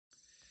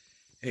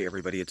Hey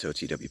everybody, it's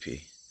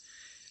OTWP.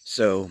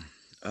 So,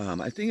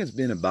 I think it's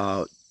been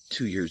about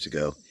 2 years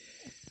ago,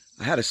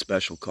 I had a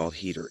special called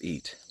Heat or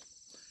Eat.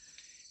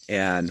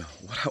 And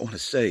what I want to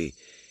say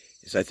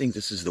is I think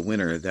this is the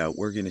winter that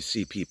we're going to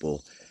see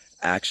people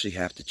actually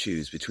have to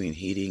choose between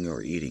heating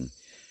or eating.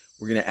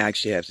 We're going to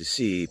actually have to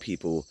see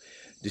people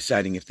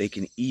deciding if they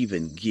can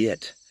even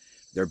get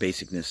their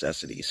basic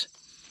necessities.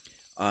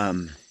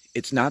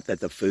 It's not that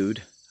the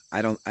food,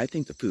 I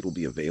think the food will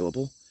be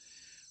available.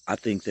 I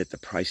think that the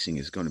pricing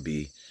is going to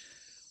be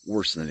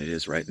worse than it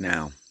is right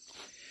now.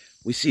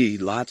 We see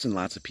lots and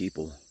lots of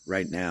people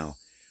right now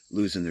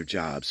losing their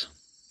jobs.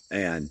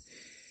 And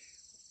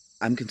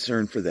I'm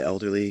concerned for the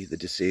elderly, the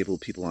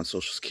disabled, people on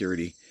Social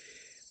Security.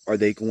 Are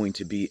they going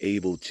to be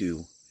able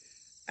to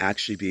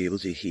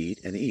heat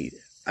and eat?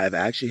 I've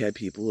actually had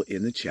people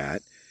in the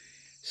chat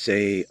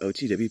say,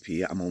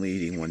 OTWP, I'm only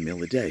eating 1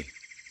 meal a day.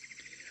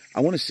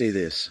 I want to say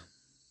this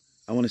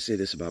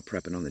about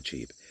prepping on the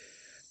cheap.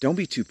 Don't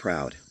be too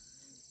proud.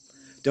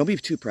 Don't be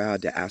too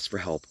proud to ask for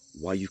help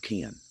while you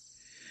can.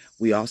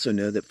 We also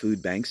know that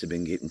food banks have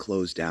been getting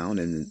closed down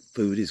and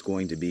food is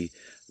going to be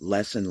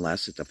less and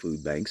less at the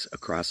food banks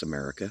across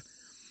America.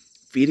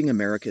 Feeding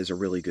America is a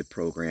really good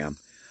program.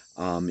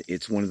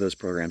 It's one of those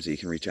programs that you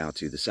can reach out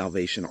to. The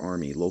Salvation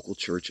Army, local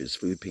churches,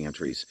 food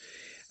pantries.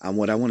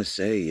 What I want to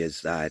say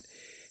is that,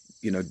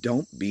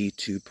 don't be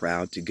too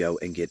proud to go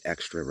and get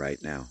extra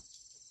right now.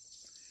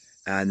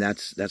 And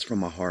that's from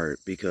my heart,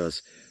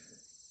 because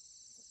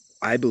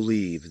I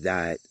believe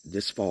that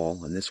this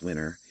fall and this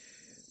winter,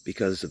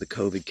 because of the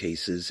COVID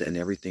cases and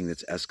everything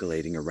that's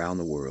escalating around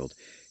the world,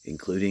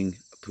 including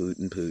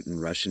Putin,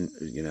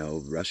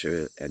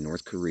 Russia and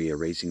North Korea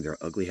raising their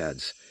ugly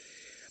heads,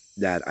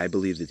 that I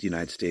believe that the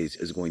United States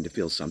is going to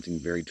feel something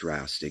very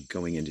drastic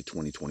going into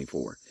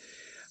 2024.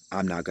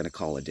 I'm not going to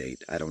call a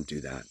date. I don't do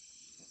that.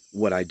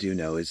 What I do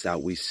know is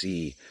that we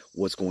see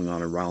what's going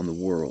on around the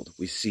world.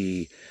 We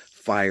see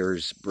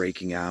fires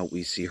breaking out.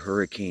 We see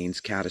hurricanes,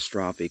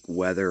 catastrophic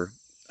weather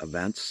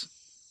events,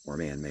 or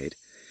man-made.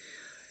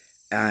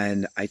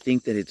 And I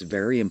think that it's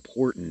very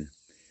important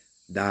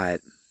that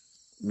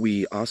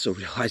we also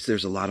realize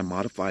there's a lot of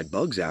modified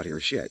bugs out here.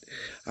 Shit,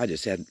 I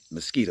just had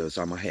mosquitoes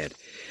on my head.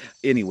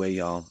 Anyway,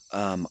 y'all,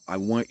 I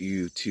want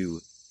you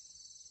to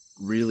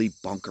really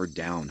hunker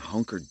down.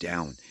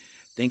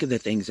 Think of the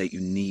things that you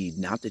need,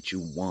 not that you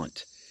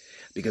want.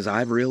 Because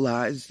I've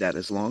realized that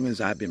as long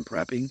as I've been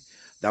prepping,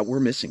 that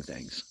we're missing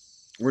things.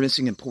 We're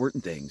missing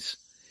important things.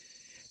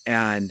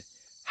 And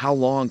how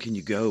long can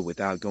you go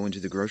without going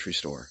to the grocery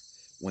store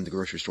when the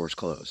grocery stores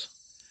close?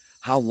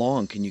 How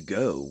long can you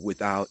go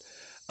without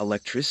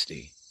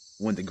electricity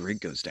when the grid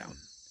goes down?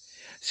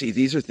 See,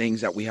 these are things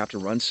that we have to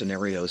run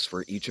scenarios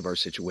for each of our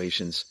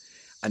situations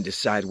and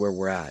decide where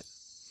we're at.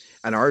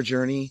 And our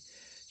journey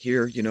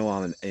here,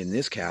 in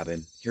this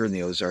cabin, here in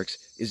the Ozarks,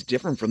 is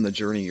different from the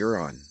journey you're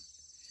on.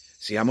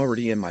 See, I'm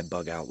already in my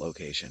bug out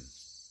location.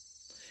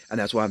 And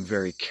that's why I'm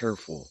very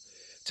careful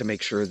to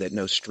make sure that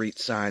no street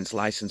signs,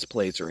 license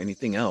plates, or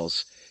anything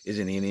else is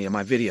in any of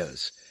my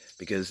videos,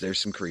 because there's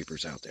some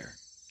creepers out there.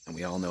 And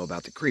we all know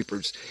about the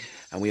creepers,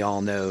 and we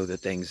all know the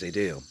things they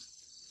do.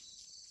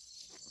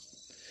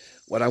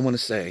 What I want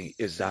to say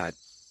is that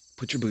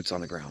put your boots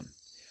on the ground.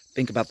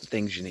 Think about the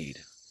things you need.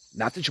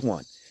 Not that you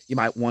want. You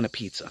might want a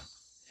pizza.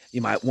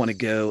 You might want to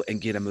go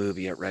and get a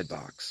movie at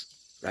Redbox,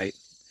 right?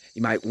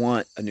 You might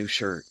want a new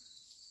shirt.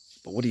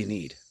 But what do you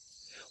need?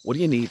 What do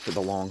you need for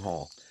the long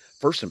haul?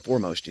 First and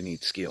foremost, you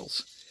need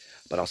skills.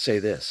 But I'll say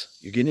this,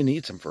 you're going to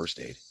need some first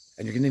aid.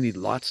 And you're going to need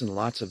lots and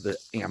lots of the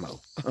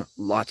ammo.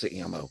 Lots of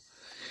ammo.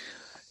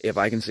 If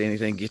I can say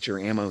anything, get your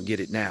ammo and get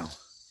it now.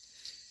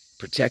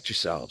 Protect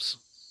yourselves.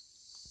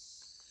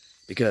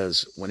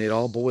 Because when it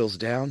all boils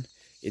down,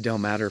 it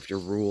don't matter if you're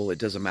rural. It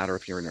doesn't matter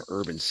if you're in an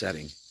urban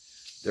setting.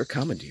 They're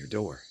coming to your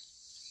door.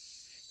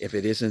 If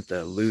it isn't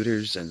the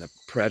looters and the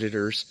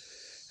predators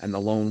and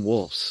the lone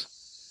wolves,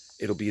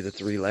 it'll be the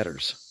 3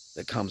 letters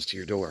that comes to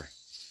your door.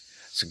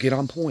 So get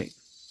on point.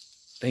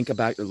 Think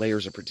about your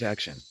layers of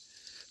protection.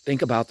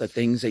 Think about the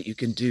things that you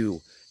can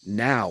do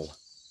now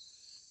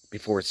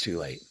before it's too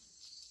late.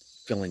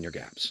 Fill in your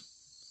gaps.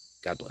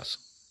 God bless.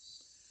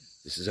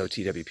 This is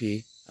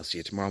OTWP. I'll see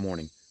you tomorrow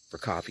morning for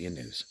Coffee and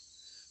News.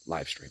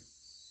 Live stream.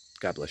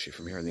 God bless you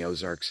from here in the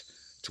Ozarks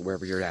to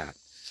wherever you're at.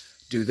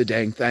 Do the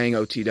dang thing,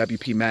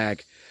 OTWP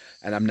Mag.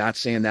 And I'm not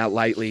saying that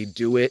lightly.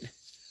 Do it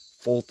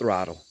full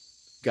throttle.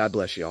 God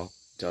bless y'all.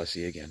 Till I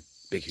see you again.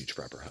 Big, huge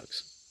prepper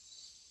hugs.